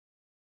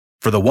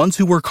For the ones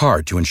who work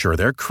hard to ensure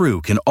their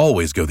crew can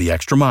always go the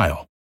extra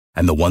mile,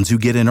 and the ones who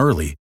get in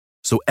early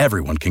so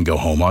everyone can go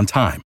home on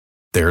time,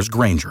 there's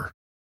Grainger,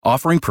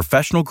 offering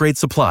professional-grade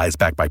supplies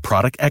backed by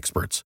product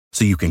experts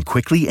so you can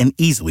quickly and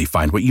easily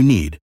find what you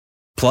need.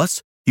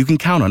 Plus, you can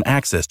count on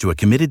access to a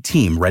committed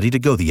team ready to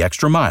go the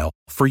extra mile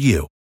for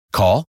you.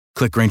 Call,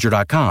 click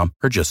Grainger.com,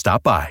 or just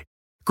stop by.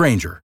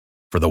 Grainger,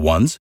 for the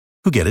ones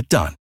who get it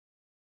done.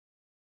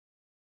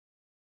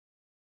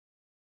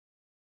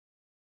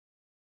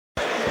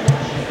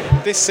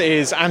 This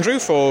is Andrew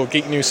for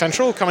Geek News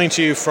Central, coming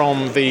to you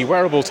from the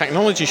Wearable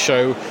Technology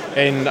Show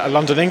in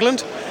London,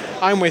 England.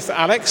 I'm with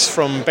Alex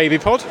from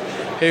Babypod,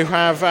 who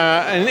have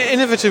an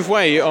innovative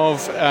way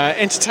of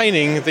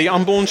entertaining the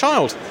unborn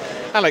child.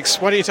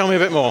 Alex, why don't you tell me a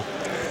bit more?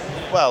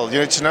 Well, you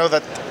need to know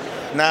that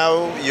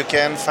now you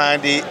can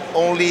find the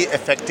only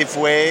effective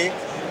way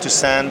to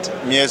send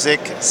music,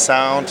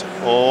 sound,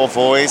 or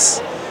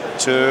voice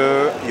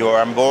to your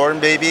unborn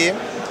baby,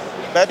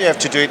 but you have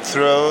to do it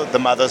through the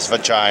mother's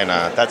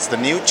vagina. That's the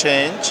new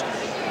change.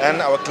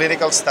 And our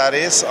clinical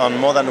studies on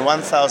more than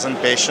 1,000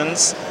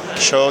 patients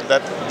showed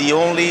that the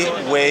only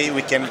way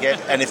we can get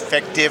an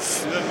effective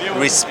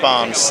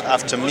response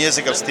after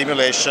musical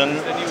stimulation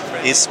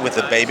is with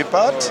the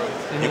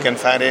Babypod. You can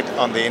find it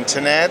on the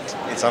internet.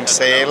 It's on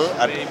sale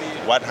at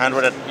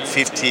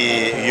 150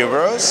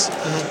 euros.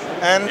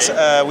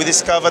 And we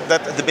discovered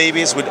that the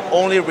babies would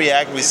only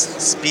react with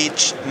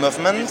speech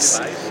movements,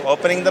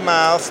 opening the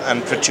mouth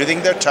and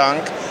protruding their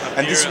tongue.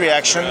 And this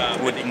reaction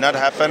would not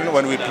happen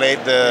when we played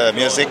the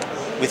music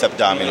with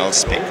abdominal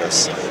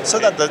speakers. So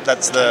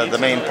that's the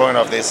main point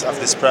of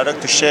this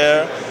product, to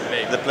share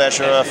the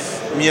pleasure of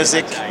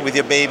music with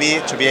your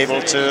baby, to be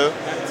able to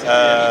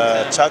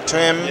talk to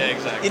him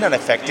in an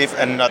effective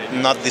and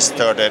not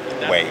distorted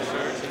way.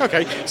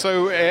 Okay,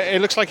 so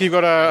it looks like you've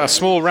got a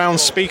small round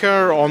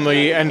speaker on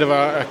the end of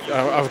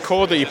a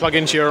cord that you plug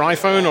into your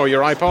iPhone or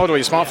your iPod or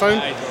your smartphone?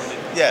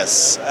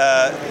 Yes.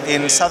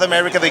 In South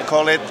America they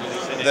call it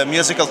the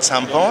musical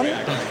tampon,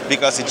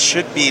 because it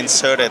should be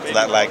inserted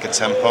like a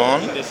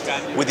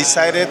tampon. We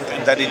decided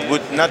that it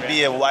would not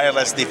be a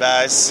wireless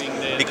device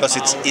because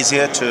it's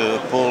easier to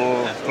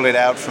pull it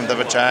out from the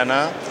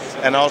vagina,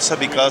 and also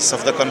because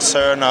of the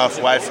concern of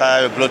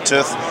Wi-Fi or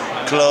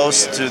Bluetooth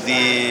close to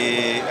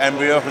the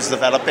embryo who's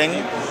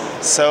developing.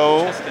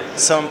 So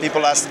some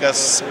people ask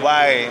us,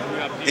 why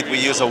did we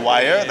use a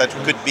wire? That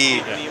could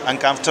be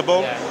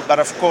uncomfortable, but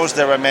of course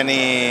there are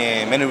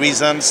many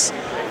reasons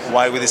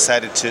why we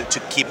decided to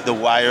keep the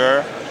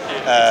wire,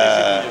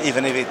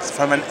 even if it's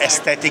from an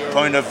aesthetic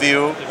point of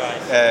view,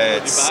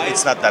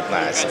 it's not that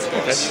nice, of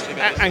course.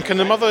 Okay. And can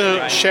the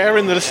mother share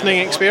in the listening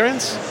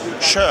experience?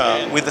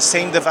 Sure. With the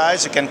same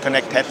device, you can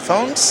connect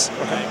headphones,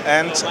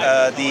 and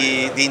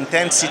the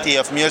intensity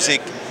of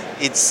music,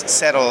 it's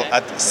settled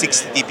at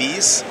 60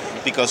 dBs,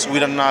 because we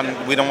don't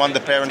want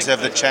the parents to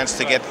have the chance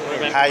to get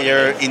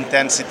higher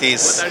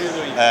intensities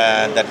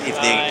that if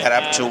they get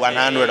up to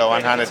 100 or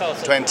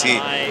 120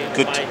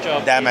 could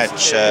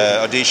damage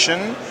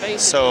audition.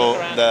 So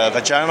the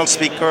vaginal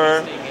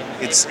speaker,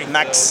 it's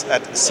max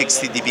at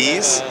 60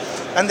 dBs,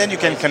 and then you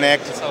can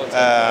connect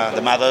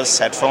the mother's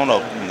headphone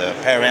or the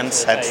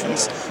parents'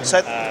 headphones,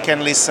 so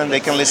they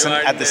can listen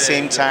at the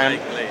same time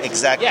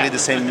exactly the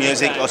same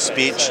music or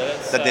speech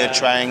that they're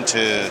trying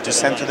to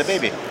send to the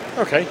baby.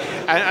 Okay,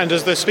 and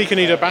does the speaker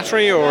need a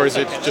battery, or is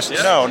it just...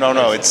 No,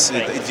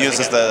 it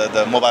uses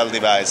the mobile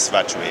device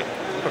battery.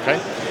 Okay,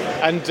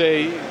 and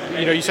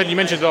you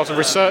mentioned a lot of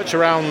research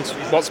around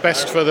what's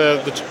best for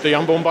the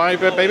unborn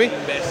baby?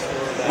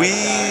 We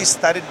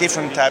studied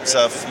different types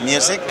of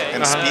music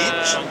and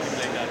speech.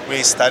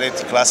 We studied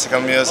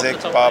classical music,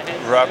 pop,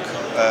 rock,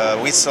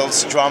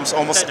 whistles, drums,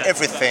 almost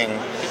everything.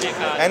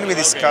 And we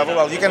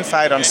discovered, you can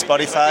find on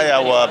Spotify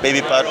our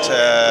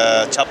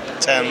Babypod top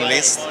 10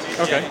 list.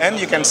 Okay. And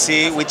you can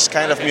see which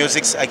kind of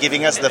musics are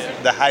giving us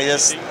the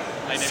highest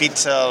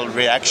fetal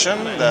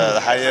reaction, the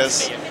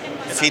highest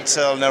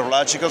fetal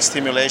neurological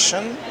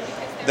stimulation.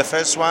 The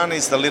first one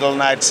is the Little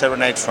Night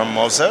Serenade from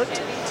Mozart.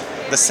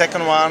 The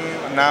second one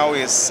now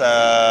is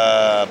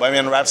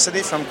Bohemian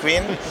Rhapsody from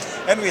Queen,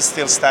 and we're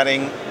still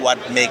studying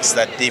what makes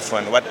that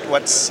different,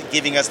 what's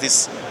giving us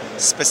this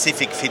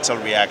specific fetal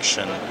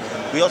reaction.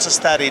 We also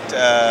studied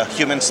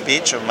human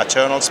speech, or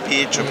maternal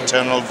speech, or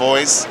paternal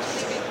voice,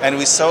 and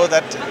we saw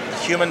that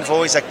human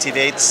voice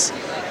activates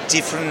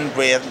different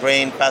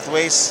brain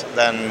pathways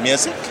than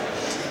music,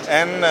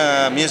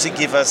 and music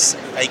gives us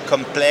a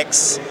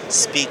complex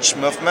speech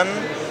movement,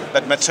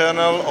 but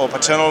maternal or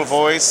paternal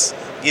voice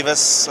give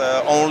us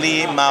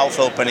only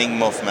mouth-opening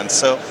movements.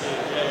 So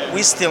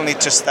we still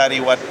need to study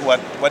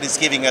what is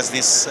giving us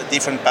these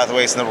different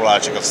pathways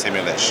neurological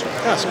stimulation.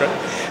 That's great.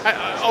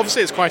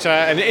 Obviously, it's quite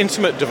an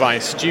intimate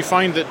device. Do you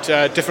find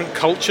that different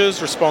cultures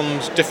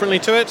respond differently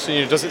to it?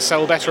 Does it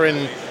sell better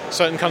in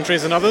certain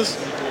countries than others?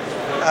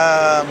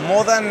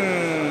 More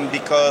than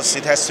because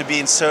it has to be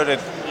inserted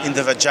in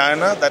the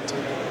vagina, that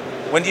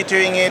when you're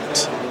doing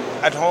it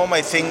at home,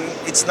 I think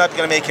it's not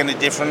going to make any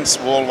difference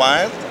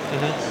worldwide.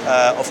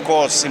 Of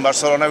course, in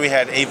Barcelona we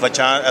had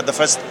the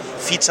first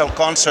fetal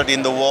concert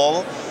in the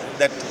wall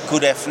that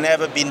could have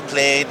never been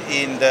played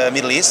in the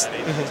Middle East.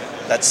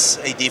 That's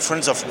a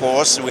difference, of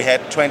course. We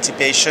had 20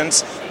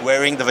 patients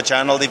wearing the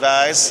vaginal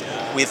device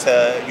with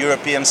a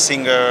European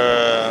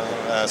singer,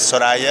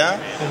 Soraya,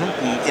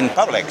 in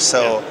public.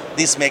 So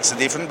this makes a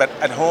difference. But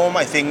at home,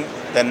 I think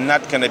there are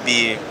not going to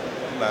be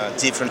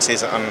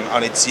differences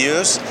on its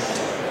use.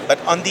 But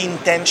on the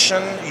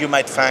intention, you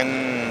might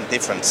find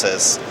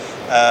differences.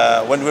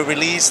 When we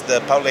released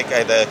the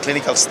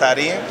clinical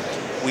study,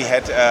 we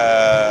had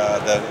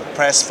the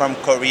press from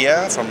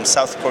Korea, from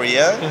South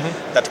Korea,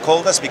 that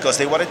called us because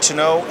they wanted to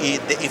know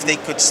if they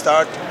could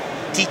start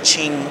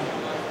teaching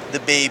the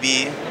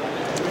baby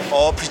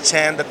or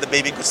pretend that the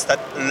baby could start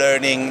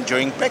learning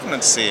during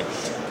pregnancy.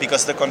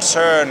 Because the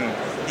concern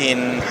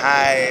in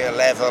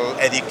high-level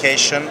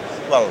education,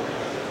 well,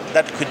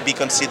 that could be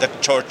considered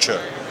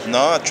torture.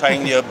 No,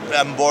 trying your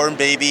unborn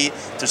baby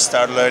to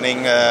start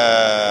learning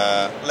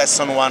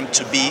lesson 1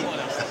 to be.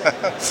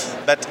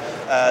 But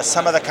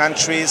some other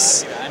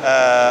countries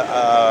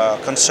are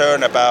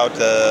concerned about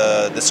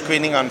the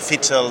screening on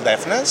fetal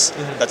deafness.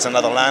 That's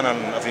another line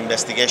of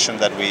investigation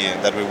that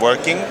we're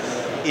working.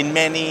 In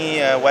many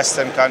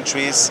Western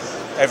countries,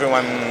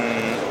 everyone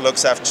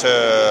looks after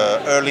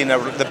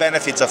the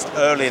benefits of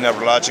early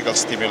neurological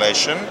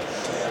stimulation.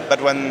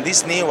 But when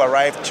this NIU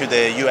arrived to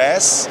the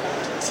US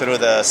through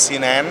the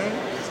CNN,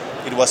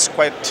 it was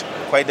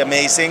quite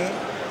amazing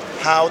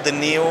how the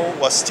NIU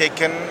was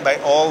taken by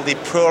all the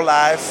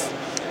pro-life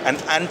and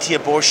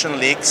anti-abortion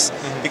leagues,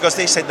 because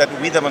they said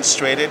that we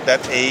demonstrated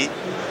that a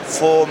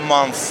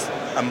 4-month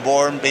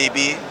unborn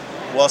baby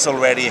was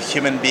already a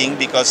human being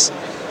because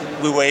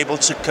we were able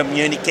to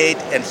communicate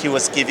and he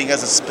was giving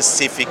us a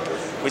specific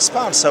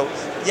response. So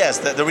yes,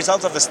 the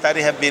results of the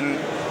study have been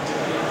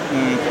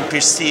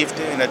perceived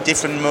in a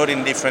different mood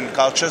in different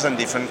cultures and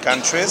different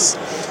countries.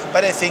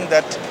 But I think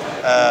that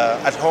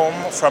at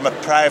home, from a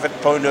private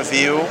point of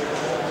view,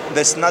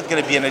 there's not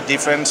going to be any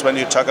difference when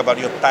you talk about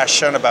your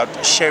passion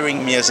about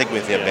sharing music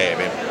with your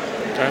baby.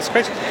 That's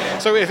great.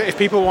 So if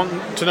people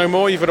want to know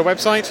more, you've got a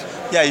website?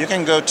 Yeah, you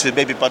can go to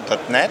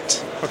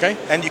babypod.net. Okay.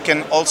 And you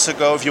can also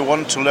go, if you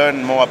want to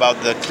learn more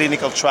about the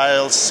clinical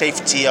trials,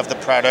 safety of the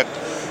product.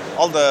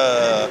 All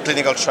the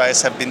clinical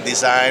trials have been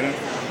designed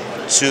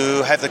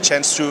to have the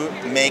chance to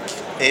make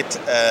it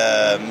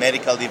a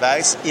medical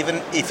device,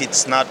 even if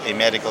it's not a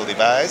medical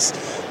device,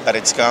 but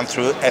it's gone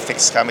through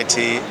ethics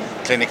committee,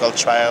 clinical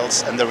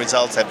trials, and the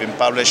results have been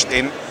published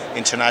in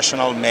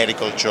international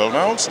medical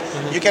journals.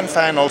 You can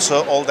find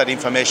also all that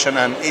information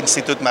on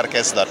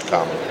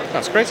institutemarques.com.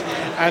 That's great.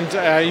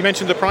 And you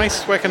mentioned the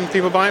price. Where can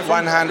people buy it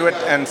from?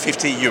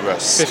 150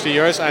 euros. 50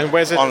 euros. And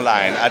where's it?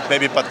 Online at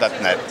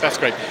babypod.net. That's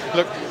great.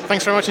 Look,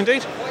 thanks very much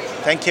indeed.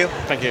 Thank you.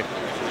 Thank you.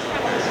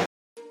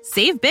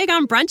 Save big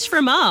on brunch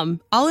for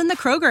mom, all in the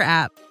Kroger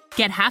app.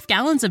 Get half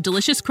gallons of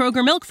delicious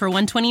Kroger milk for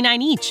 $1.29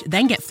 each.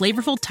 Then get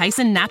flavorful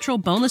Tyson natural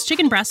boneless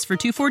chicken breasts for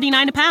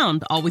 $2.49 a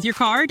pound, all with your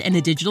card and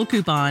a digital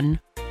coupon.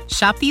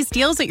 Shop these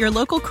deals at your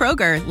local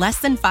Kroger, less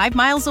than 5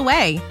 miles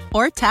away.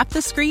 Or tap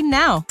the screen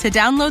now to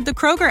download the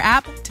Kroger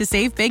app to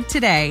save big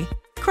today.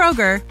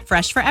 Kroger,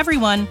 fresh for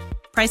everyone.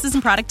 Prices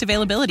and product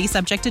availability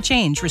subject to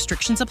change.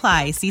 Restrictions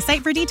apply. See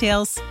site for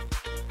details.